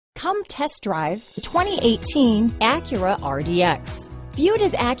Come test drive the 2018 Acura RDX. Viewed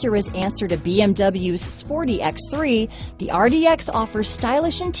as Acura's answer to BMW's sporty X3, the RDX offers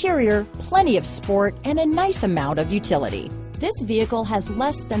stylish interior, plenty of sport, and a nice amount of utility. This vehicle has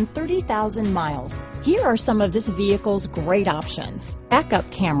less than 30,000 miles. Here are some of this vehicle's great options: backup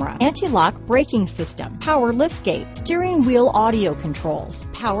camera, anti-lock braking system, power liftgate, steering wheel audio controls,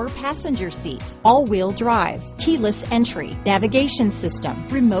 power passenger seat, all-wheel drive, keyless entry, navigation system,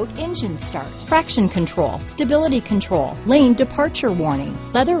 remote engine start, traction control, stability control, lane departure warning,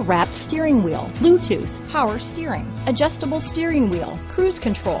 leather-wrapped steering wheel, Bluetooth, power steering, adjustable steering wheel, cruise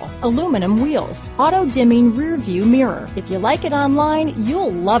control, aluminum wheels, auto-dimming rear view mirror. If you like it online,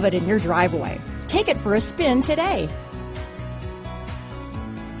 you'll love it in your driveway. Take it for a spin today.